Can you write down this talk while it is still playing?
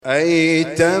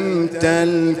أيتمت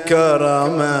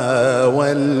الكرم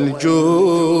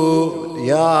والجود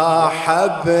يا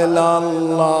حبل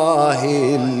الله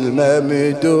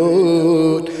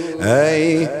الممدود.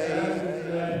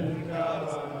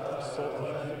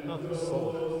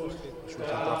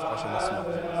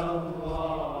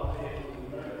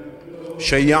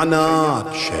 شيعناك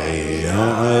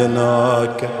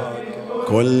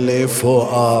كل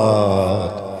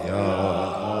فؤاد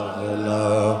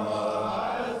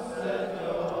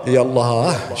يا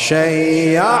الله.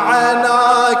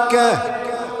 شيعناك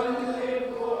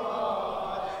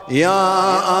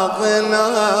يا أغنى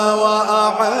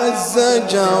وأعز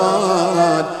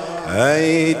جواد.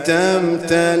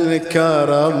 أيتمت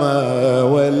الكرم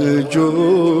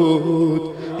والجود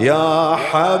يا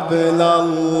حبل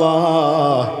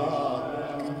الله.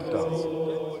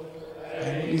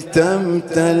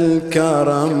 أيتمت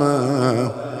الكرم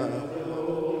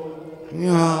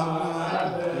يا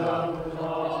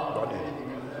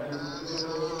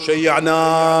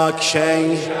شيعناك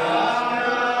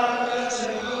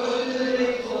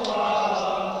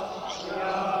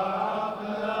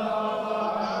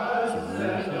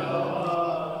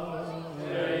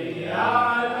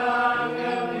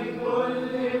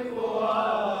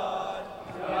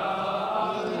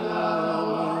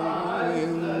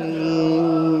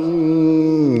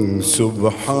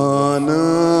سبحان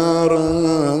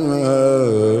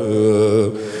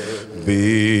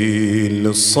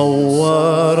ربي صورك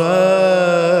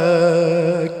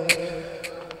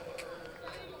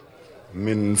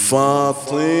من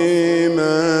فاطمة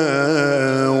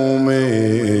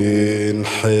ومن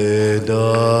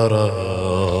حيدرة.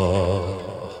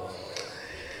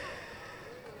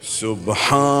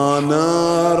 سبحان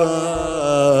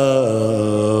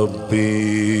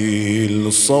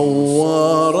ربي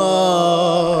صورك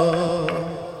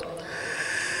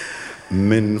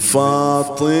من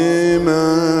فاطمة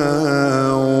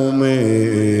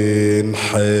ومن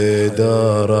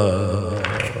حيدرة.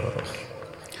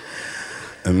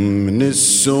 من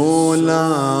السلالة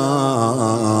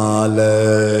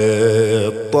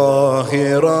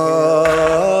الطاهرة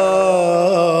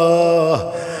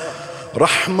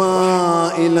رحمة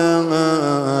إلى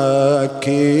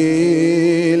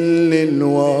كل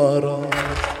الورى.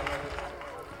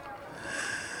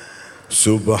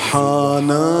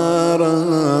 سبحان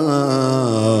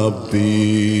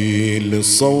ربي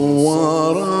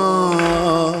لصورا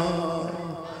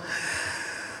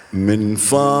من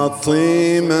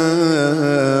فاطمة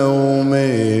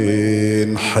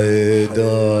ومن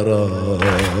حيدرة.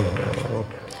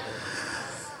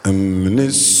 من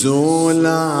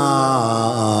السلالة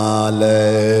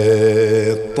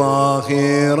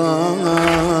الطاهرة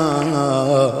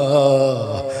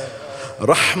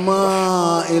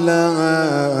رحمة إلى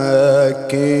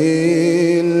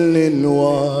كل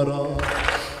الورى.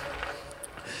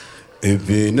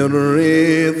 ابن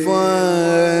الرضا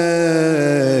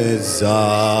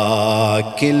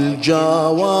زاك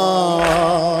الجواد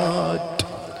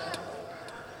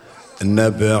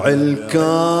نبع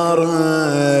الكرم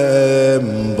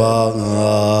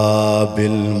باب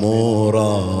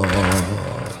المراد.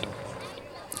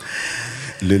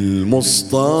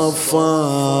 للمصطفى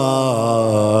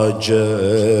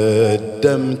جد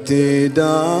امتداد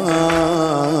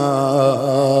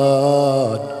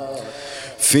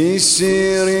في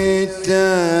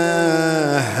سيرته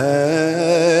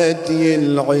هدي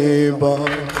العباد.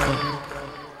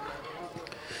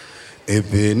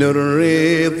 ابن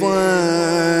الرضا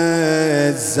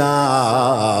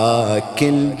زاك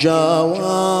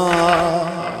الجواد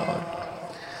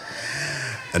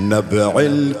نبع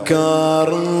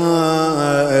الكرم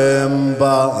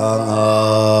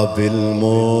باب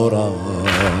المراد.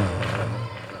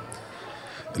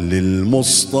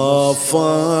 للمصطفى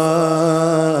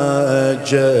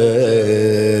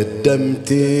جد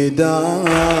امتداد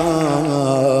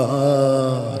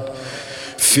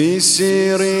في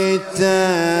سيرته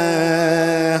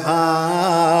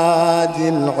هادي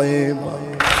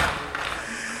العباد.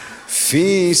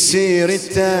 في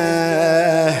سيرته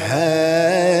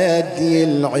هادي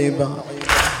العباد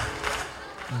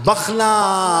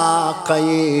بأخلاقه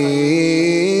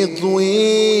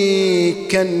يضوي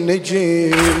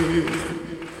كالنجم.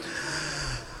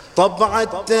 طبع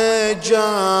التجاوز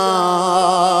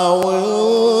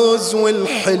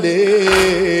والحلم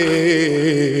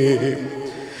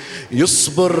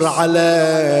يصبر على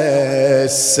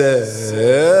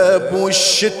السب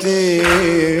والشتم.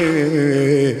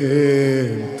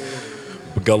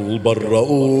 بقلب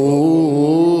الرؤوف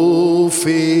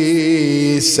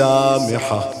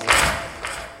سامحة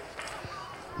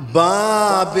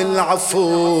باب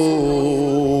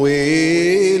العفو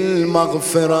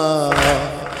المغفرة،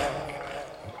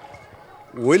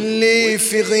 واللي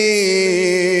في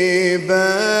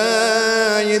غيبة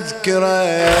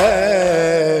يذكره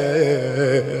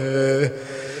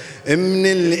من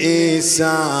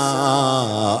الإساءة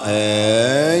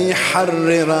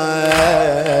يحرره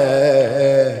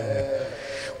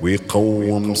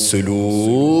ويقوم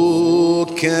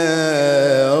سلوكه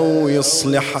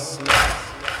ويصلحه،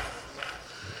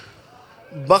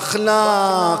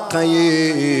 بأخلاقه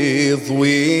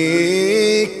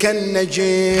يضوي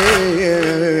كالنجيم،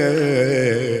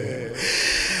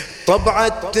 طبع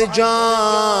التجاوز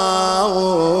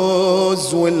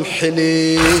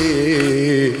والحليم،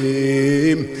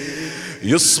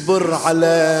 يصبر على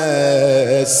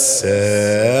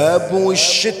السب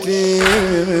والشتم،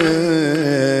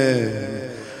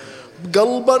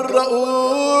 بقلب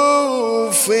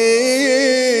الرؤوف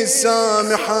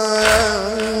سامحه،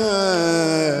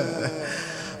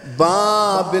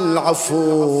 باب العفو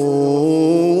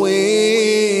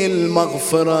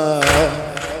والمغفرة،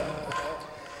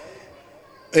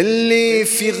 اللي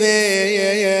في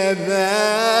غيبه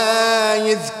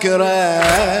يذكره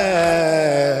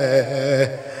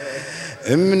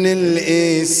من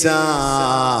الإساءة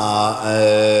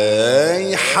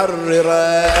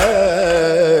يحرره،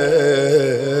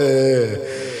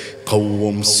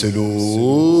 قوم سلوكه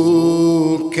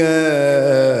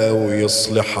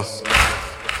ويصلحه.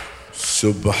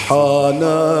 سبحان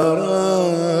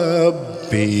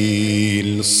ربي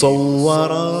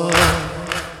الصوره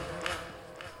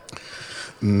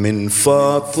من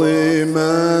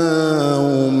فاطمة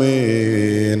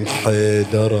ومن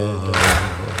حيدرة،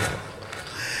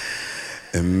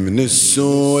 من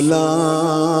السلالة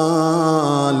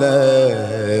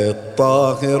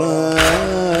الطاهرة،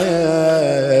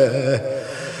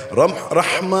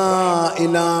 رحمة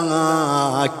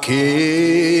إلى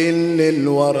كل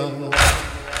الورى،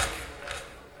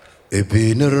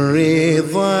 ابن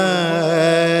الرضا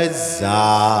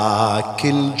زاك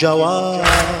الجواد،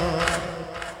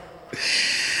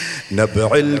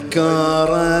 نبع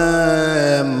الكرم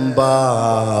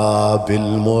باب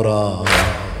المراد،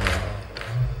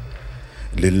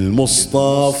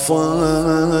 للمصطفى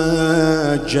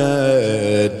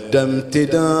جد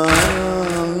امتداد،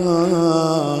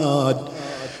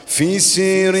 في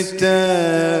سيرته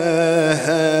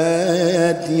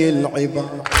هدي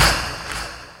العباد،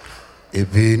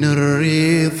 ابن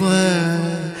الرضا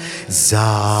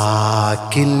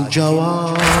زاك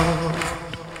الجواد،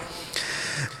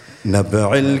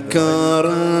 نبع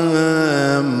الكرم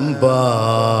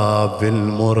باب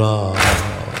المراد،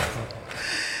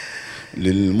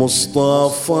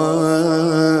 للمصطفى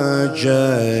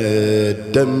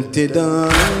جد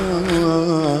امتداد،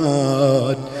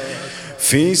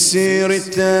 في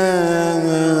سيرته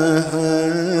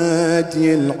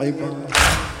هدي العباد،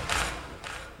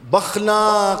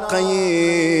 بأخلاقه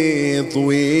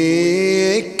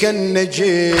يضوي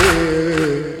كالنجم،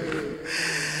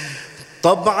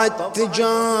 طبع التجاوز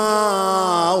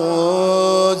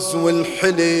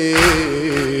والحليم،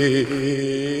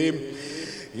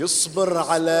 يصبر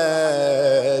على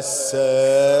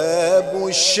السب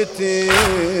والشتم،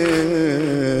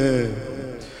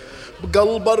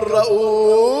 بقلب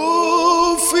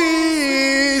الرؤوف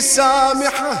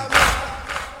سامحه،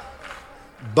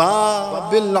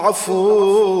 باب العفو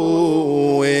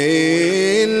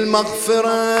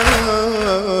والمغفرة،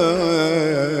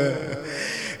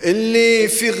 اللي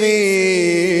في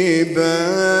غيبة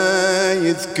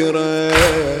يذكره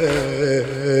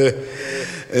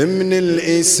من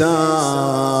الإساءة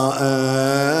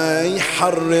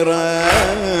يحرره،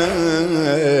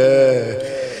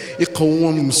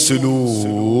 يقوم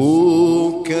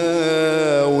سلوكه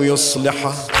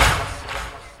ويصلحه،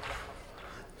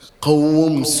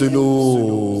 قوم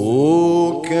سلوكه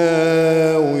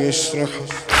ويشرحه،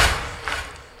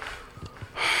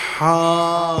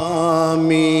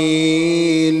 حامي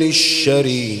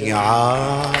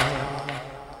للشريعة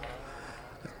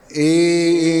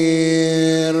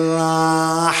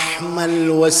الرحمة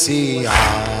الوسيعة،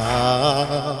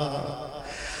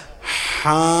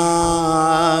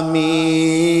 حامي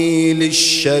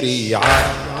للشريعة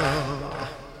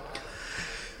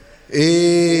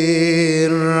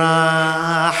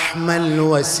الرحمة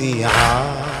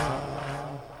الوسيعة،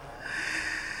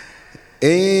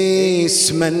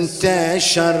 اسم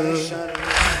انتشر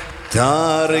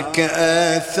تارك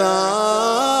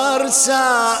أثار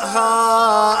ساء،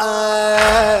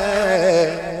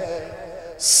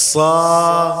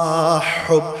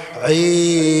 صاحب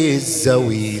عزة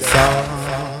ويثار،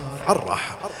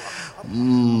 الرحمة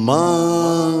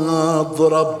ما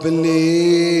ضرب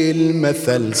لي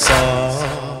المثل صار،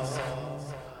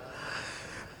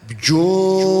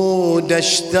 بجود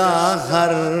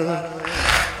اشتهر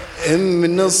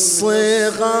من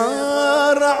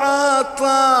الصغار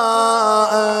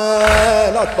عطاء.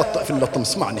 لا تبطئ في اللطم،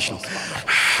 اسمعني شنو.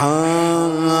 حامي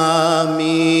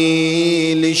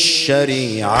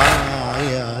للشريعة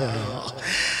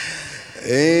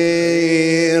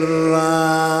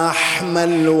الرحمة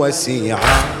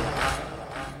الوسيعة،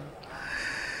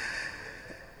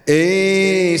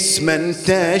 اسم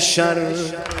انتشر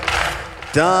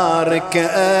تارك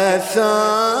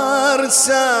أثار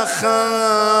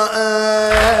سخاء،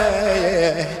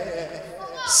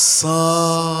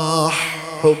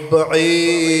 صاحب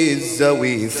عزة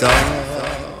وثار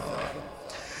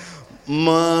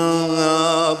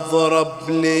ما ضرب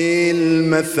لي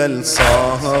المثل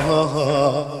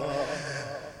صار،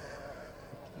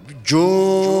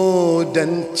 بجودا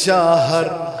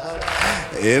انشهر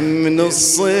من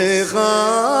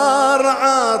الصغار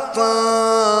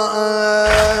عطاء،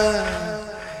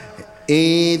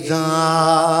 إذا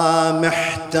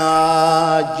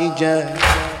محتاج جه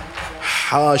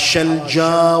حاشا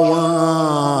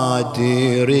الجواد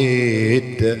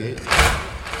يريد،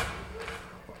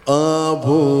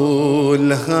 أبو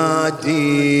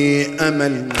الهادي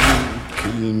أمل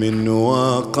كل من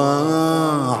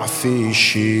وقع في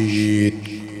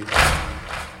شيد،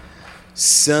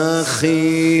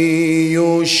 سخي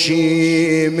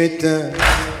وشيمته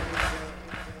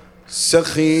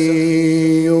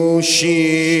سخي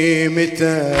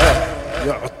وشيمته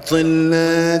يعطي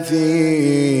الذي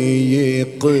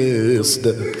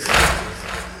يقصده،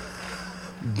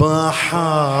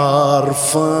 بحر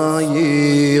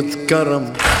فايض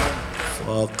كرم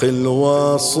فاق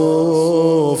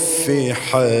الوصف في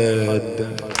حد،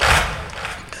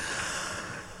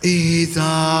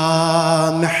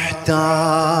 إذا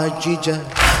محتاج جه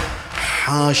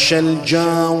حاشا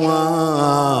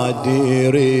الجواد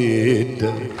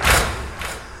يريد،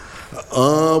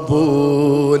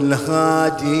 أبو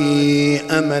الهادي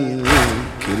أمل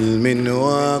كل من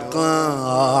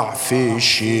وقع في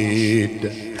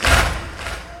شيد،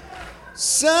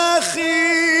 سخي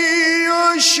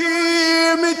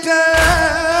وشيمته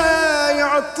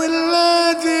يعطي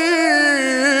الذي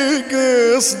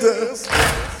قصده،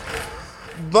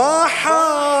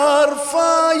 بحر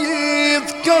فايض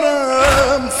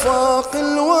كرم فاق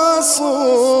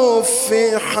الوصف في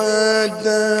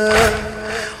حده،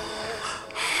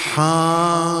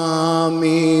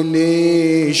 حامل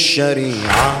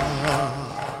الشريعة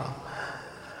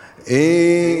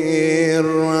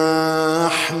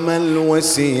الرحمة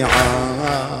الوسيعة،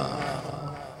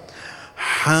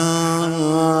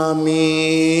 حامل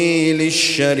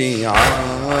الشريعة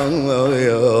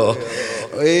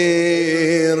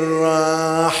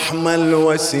الرحمة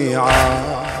الوسيعة،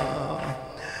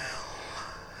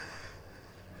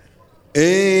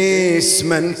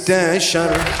 اسم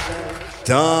انتشر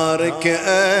تارك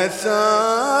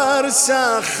أثار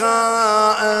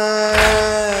سخاء،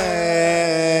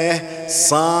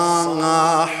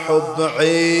 صاحب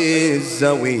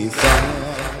عزة وثار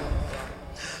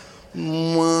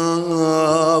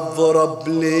ما ضرب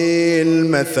لي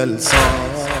المثل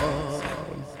صار،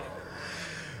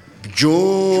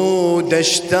 بجود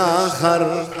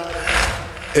اشتهر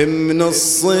من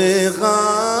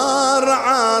الصغار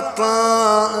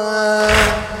عطاء،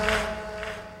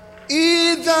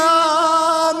 إذا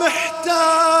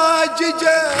محتاج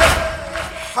جه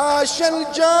حاشا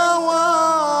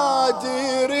الجواد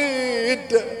يريد،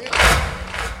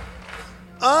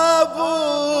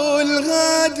 أبو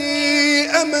الغادي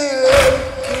أمل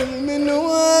كل من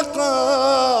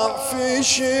وقع في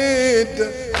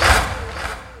شدة،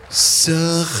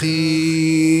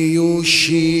 سخي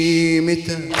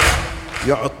وشيمته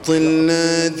يعطي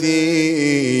الذي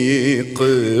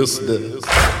قصده،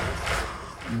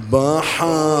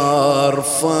 بحر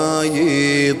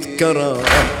فايض كرم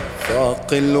فاق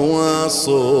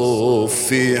الوصف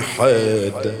في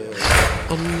حد،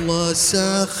 الله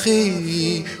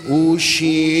سخي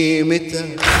وشيمته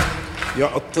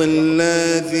يعطي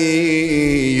الذي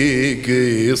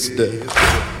قصده،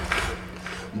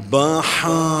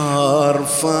 بحر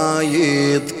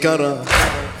فايض كرم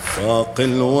فاق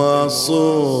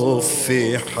الوصف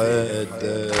في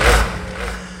حد،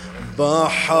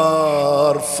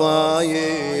 بحر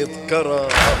فايض كرم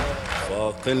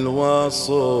فاق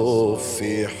الوصف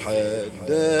في حد،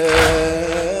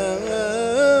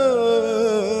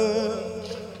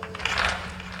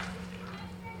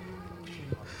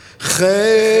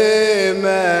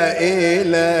 خيمة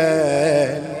إلى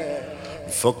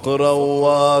فقر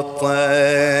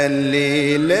وطن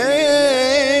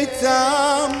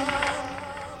لليتام،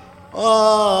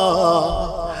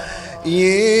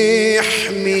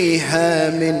 يحميها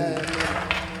من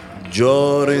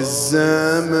جور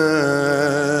الزمان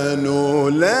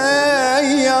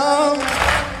والايام،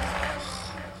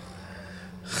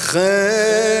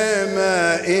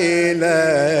 خيمة إلى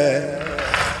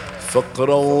فقر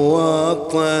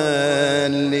وطن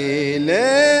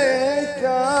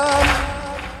لليتام،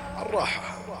 الراحة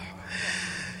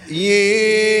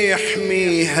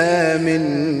يحميها من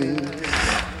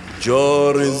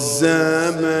جور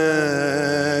الزمان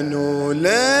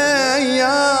والايام.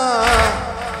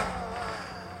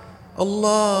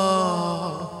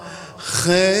 الله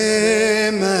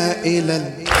خيمة إلى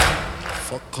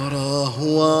الفقرة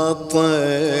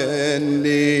وطن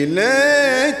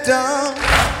لليتام،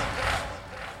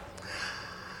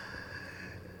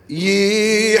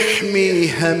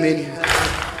 يحميها من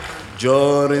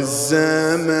جور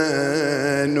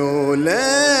الزمان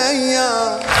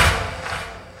والايام.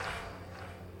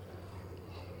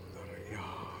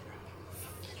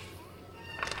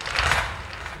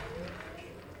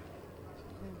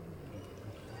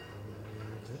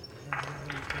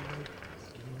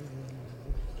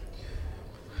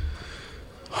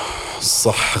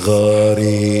 صح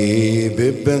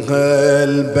غريب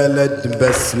بهالبلد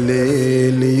بس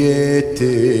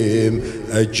لليتيم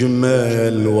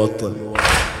أجمل وطن،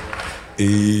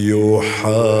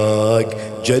 يوحق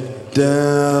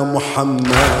جدة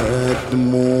محمد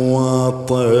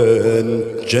مواطن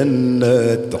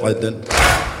جنة عدن.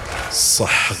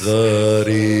 صح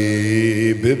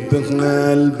غريب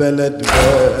بهالبلد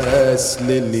بس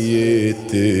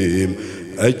لليتيم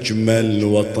أجمل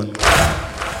وطن،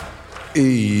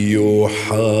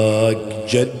 يوحق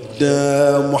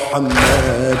جدة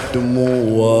محمد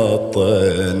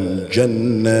مواطن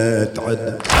جنة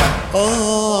عدن.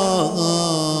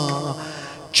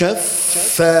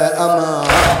 شف أمان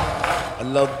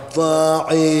على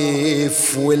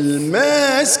الضعيف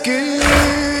والمسكين،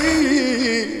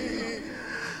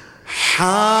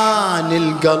 حان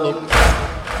القلب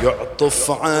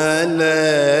يعطف على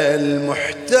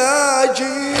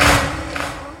المحتاجين،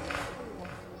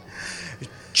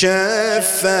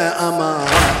 شف أمان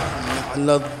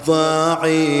على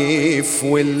الضعيف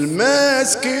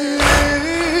والمسكين،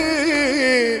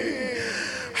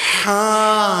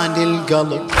 حان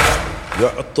القلب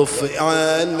يعطف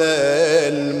على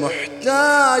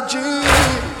المحتاجين.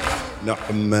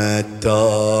 نعمة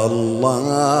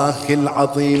الله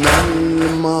العظيمة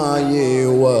ما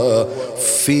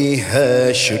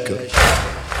يوفيها شكر،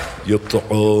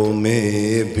 يطعم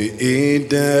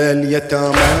بإيد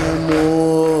اليتامى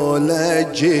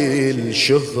لاجل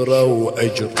شهرة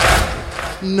وأجر.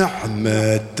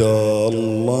 نعمة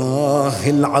الله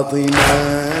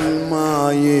العظيمة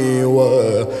ما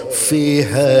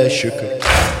يوفيها شكر،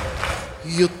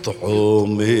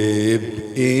 يطعم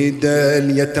بإيد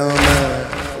اليتامى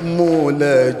مو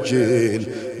لاجل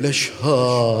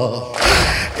الأشهار،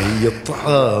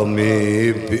 يطعم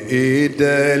بإيد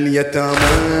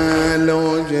اليتامى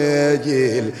لو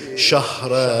جاجل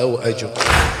شهرة وأجر،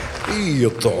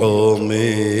 يطعم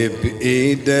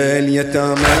بإيد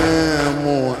اليتامى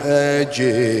مو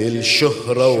أجل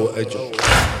شهرة وأجر.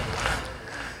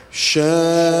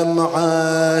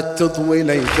 شمعة تضوي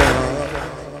الأيتام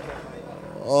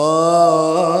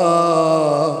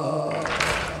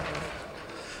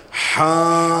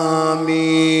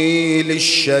حامي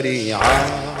للشريعة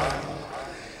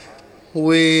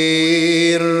والرحمة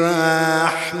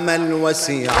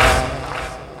الوسيعة،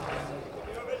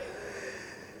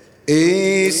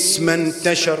 اسم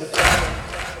انتشر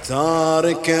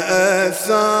تارك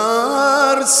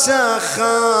أثار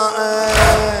سخاء،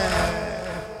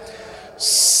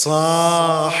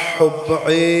 صاحب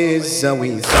عزة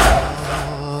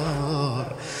وثار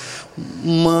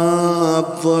ما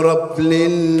ضرب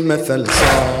للمثل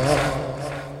صار،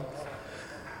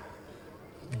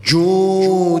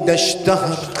 جود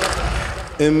اشتهر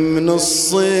من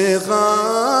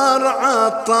الصغار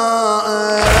عطاء،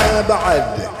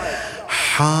 بعد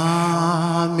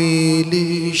حامل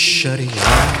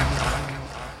الشريعة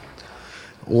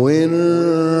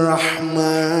والرحمة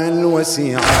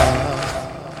الوسيعة،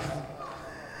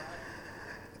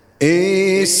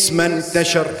 اسم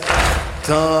انتشر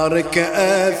تارك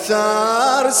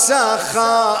أثار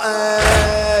سخاء،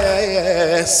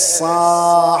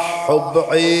 صاحب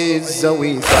عزة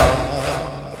وثار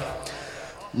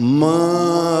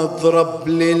ما ضرب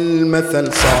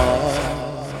للمثل صار،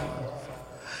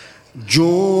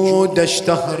 جود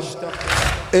اشتهر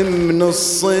من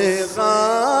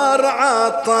الصغار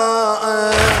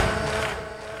عطاء،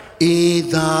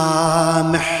 إذا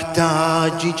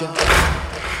محتاج جا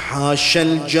حاشا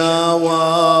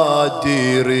الجواد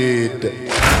يريد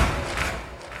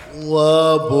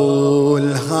وابو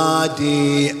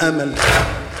الهادي امل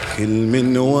كل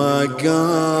من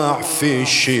وقع في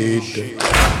الشدة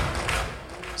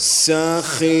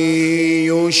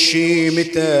ساخي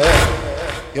وشيمته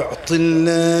يعطي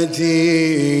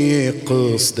الذي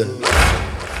قصده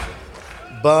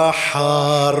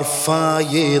بحر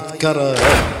فايض كرم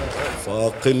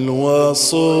فاق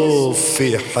الوصف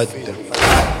في حده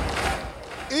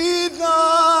إذا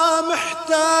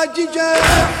محتاج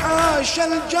جحاش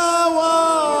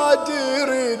الجواد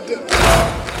يرد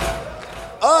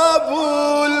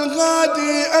أبو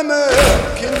الغادي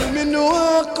أمكن من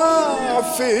وقع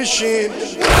في شيد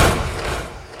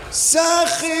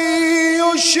ساخي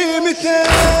وشمته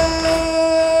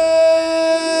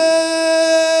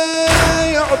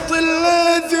يعطي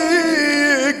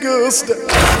الذي قصده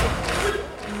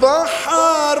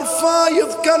بحر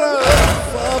فايض كرم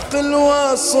فاق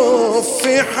الوصف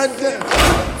في حده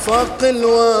فاق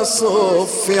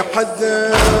الوصف في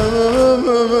حده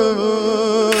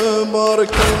بارك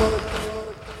الله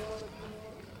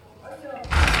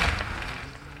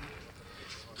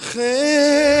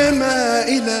خيمة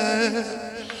إلى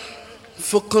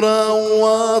فقرة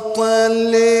وطن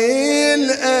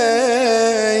للأيتام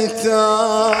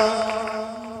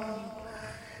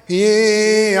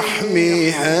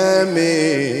يحميها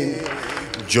من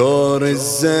جور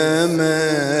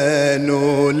الزمان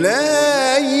والأيام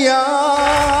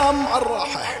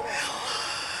الراحة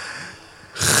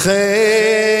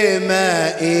خيمة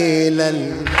إلى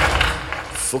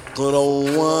الفقر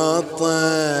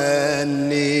وطن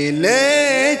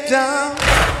للأيتام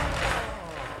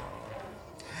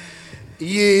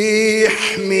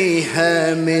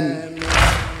يحميها من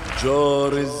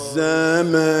جور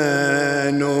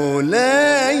الزمان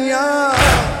والأيام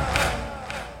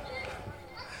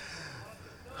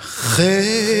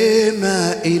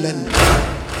خيمة إلى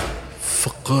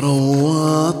الفقر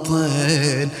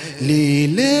وطن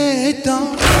ليلتها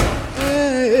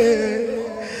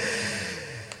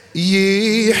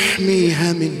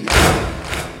يحميها من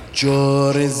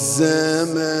جور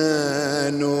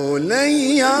الزمان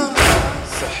والأيام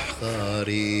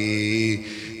صحاري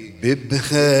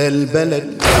ببها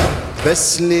البلد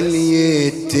بس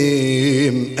لليتيم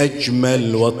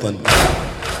أجمل وطن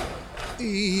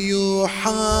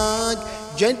يوحاج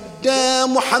جدة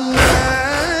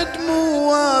محمد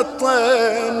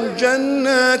مواطن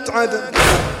جنة عدن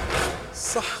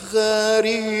صح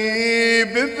غريب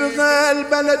ببغى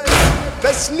البلد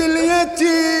بس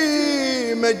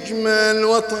لليتيم أجمل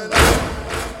وطن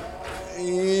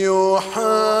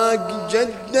يوحاج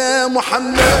جدة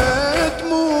محمد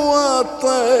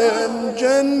مواطن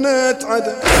جنة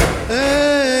عدن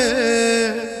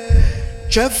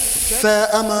جف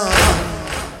أمان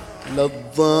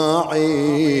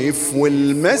للضعيف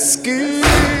والمسكين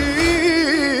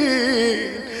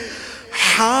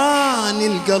حان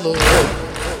القلب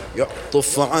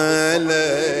يعطف على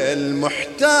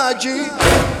المحتاج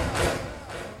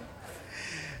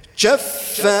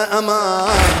جف أمان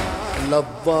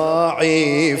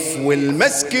للضعيف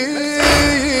والمسكين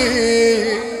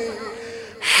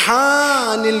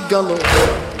حان القلب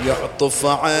يعطف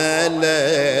على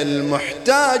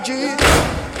المحتاج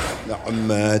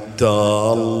نعمة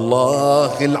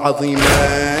الله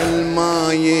العظيمة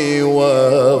ما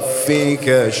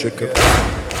يوفيك شكر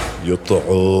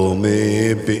يطعم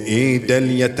بإيد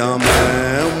اليتامى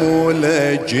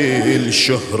مولجي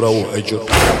شهرة وأجر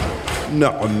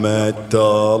نعمة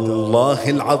الله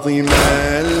العظيمة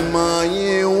ما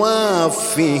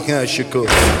يوفيها شكر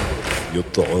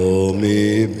يطعم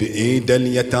بإيد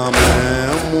اليتامى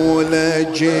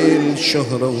مولجي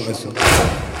شهرة وأجر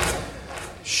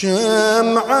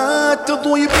شمعة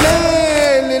تضوي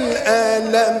بليل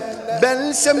الألم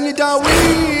بلسم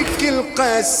نداويك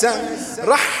القسم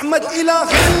رحمة إله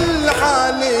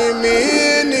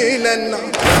العالمين لنا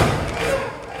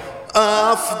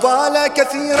أفضل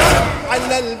كثيرا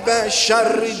على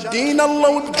البشر الدين الله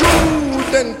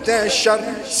وجود انتشر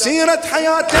سيرة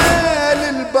حياته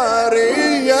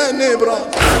للبارية نبرة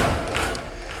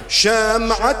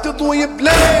شمعة تضوي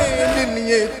بليل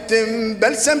اليتم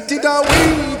بلسم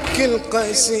تداويك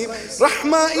القسيم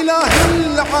رحمة إله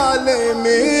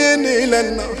العالمين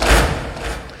لنا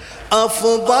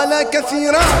أفضل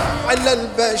كثيرا على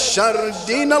البشر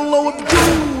دين الله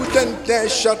وبجود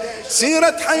انتشر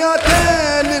سيرة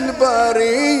حياته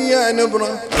للبارية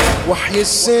نبرة وحي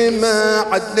السماء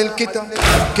عدل الكتاب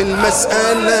كل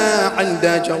مسألة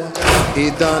عنده جواب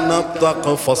إذا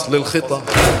نطق فصل الخطاب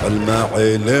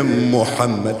علم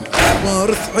محمد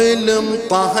وارث علم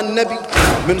طه النبي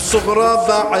من صغره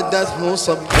بعده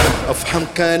صبي أفهم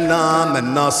كلام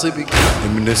الناصبي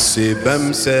من السبا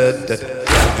مسدد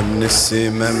من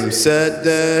السما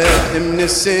مسدد، من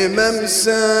السما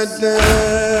مسدد.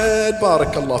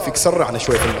 بارك الله فيك، سرعنا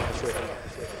شوي في الله.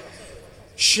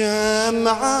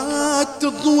 شمعات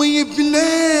تضوي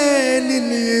بليل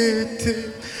اليتم،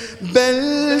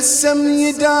 بلسم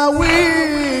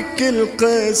يداويك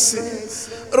القاسي،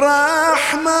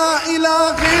 رحمة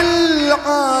إله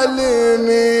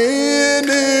العالمين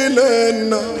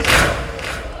لنا.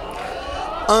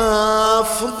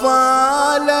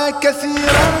 أفضل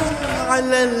كثيرا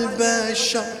على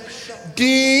البشر،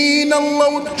 دين الله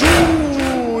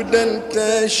وجود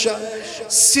انتشر،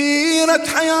 سيرة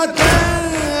حياته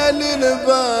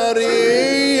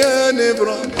للبارية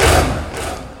نبرة.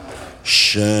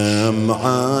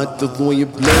 شمعات تضوي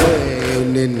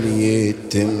بليل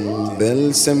اليتم،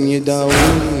 بلسم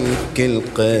يداويك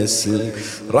القاسي،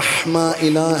 رحمة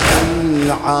إله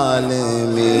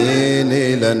العالمين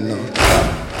لنا.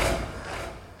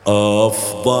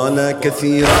 أفضل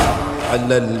كثيرا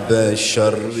على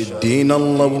البشر، دين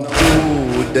الله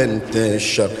وجود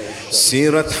انتشر،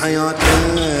 سيرة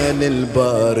حياته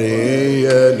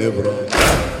للبارية نبرة.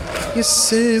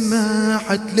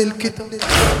 سمعت للكتاب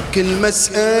كل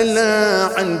مسألة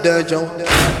عنده جواب،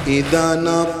 إذا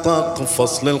نطق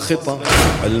فصل الخطاب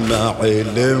علم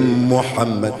علم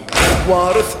محمد،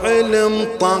 وارث علم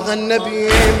طه النبي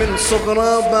من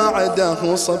صغره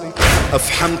بعده صبي،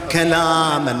 أفهم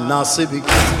كلام الناصبي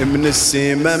من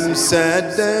السما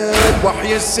مسدد،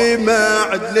 وحي السما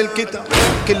عدل الكتاب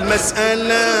كل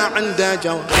مسألة عنده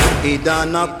جواب، إذا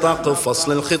نطق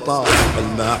فصل الخطاب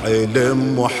علم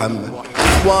علم محمد،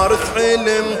 وارث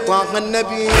علم طه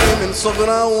النبي من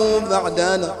صغره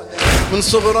وبعدنا، من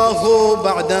صغره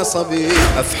بعد صبي،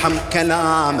 أفهم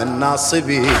كلام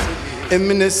الناصبي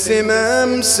من السما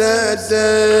مسدد.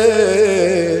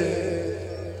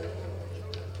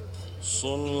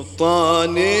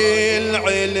 سلطان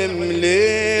العلم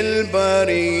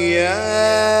للبرية،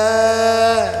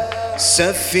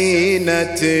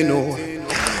 سفينة نوح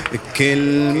كل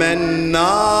من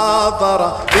ناظر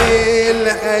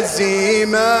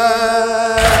بالهزيمة،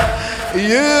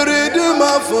 يرد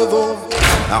مفضوح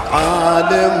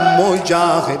عالم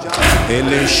مجاهد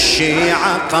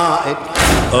للشيعة قائد،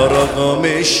 رغم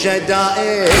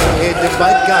الشدائد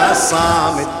بقى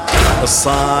صامد،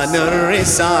 صان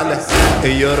الرسالة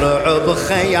يرعب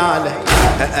خياله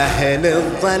أهل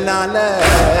الضلالة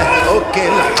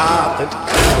وكل حاقد.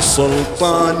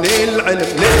 سلطان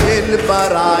العلم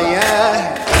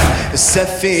للبرايا،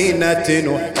 سفينة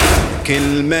نوح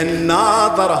كل من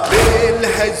ناظره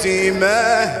بالهزيمة،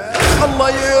 الله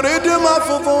يرد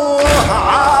مفضوح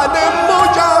عالم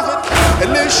مجاهد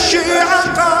للشيعة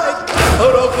قائد،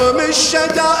 رغم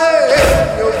الشدائد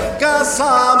يبقى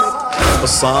صامت،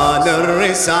 صان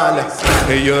الرسالة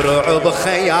يرعب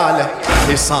خياله،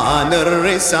 صان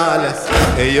الرسالة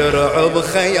يرعب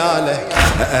خياله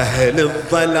أهل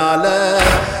الضلالة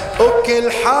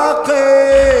وكل حاقد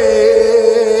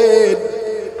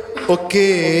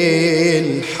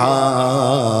وكل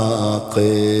حاقد.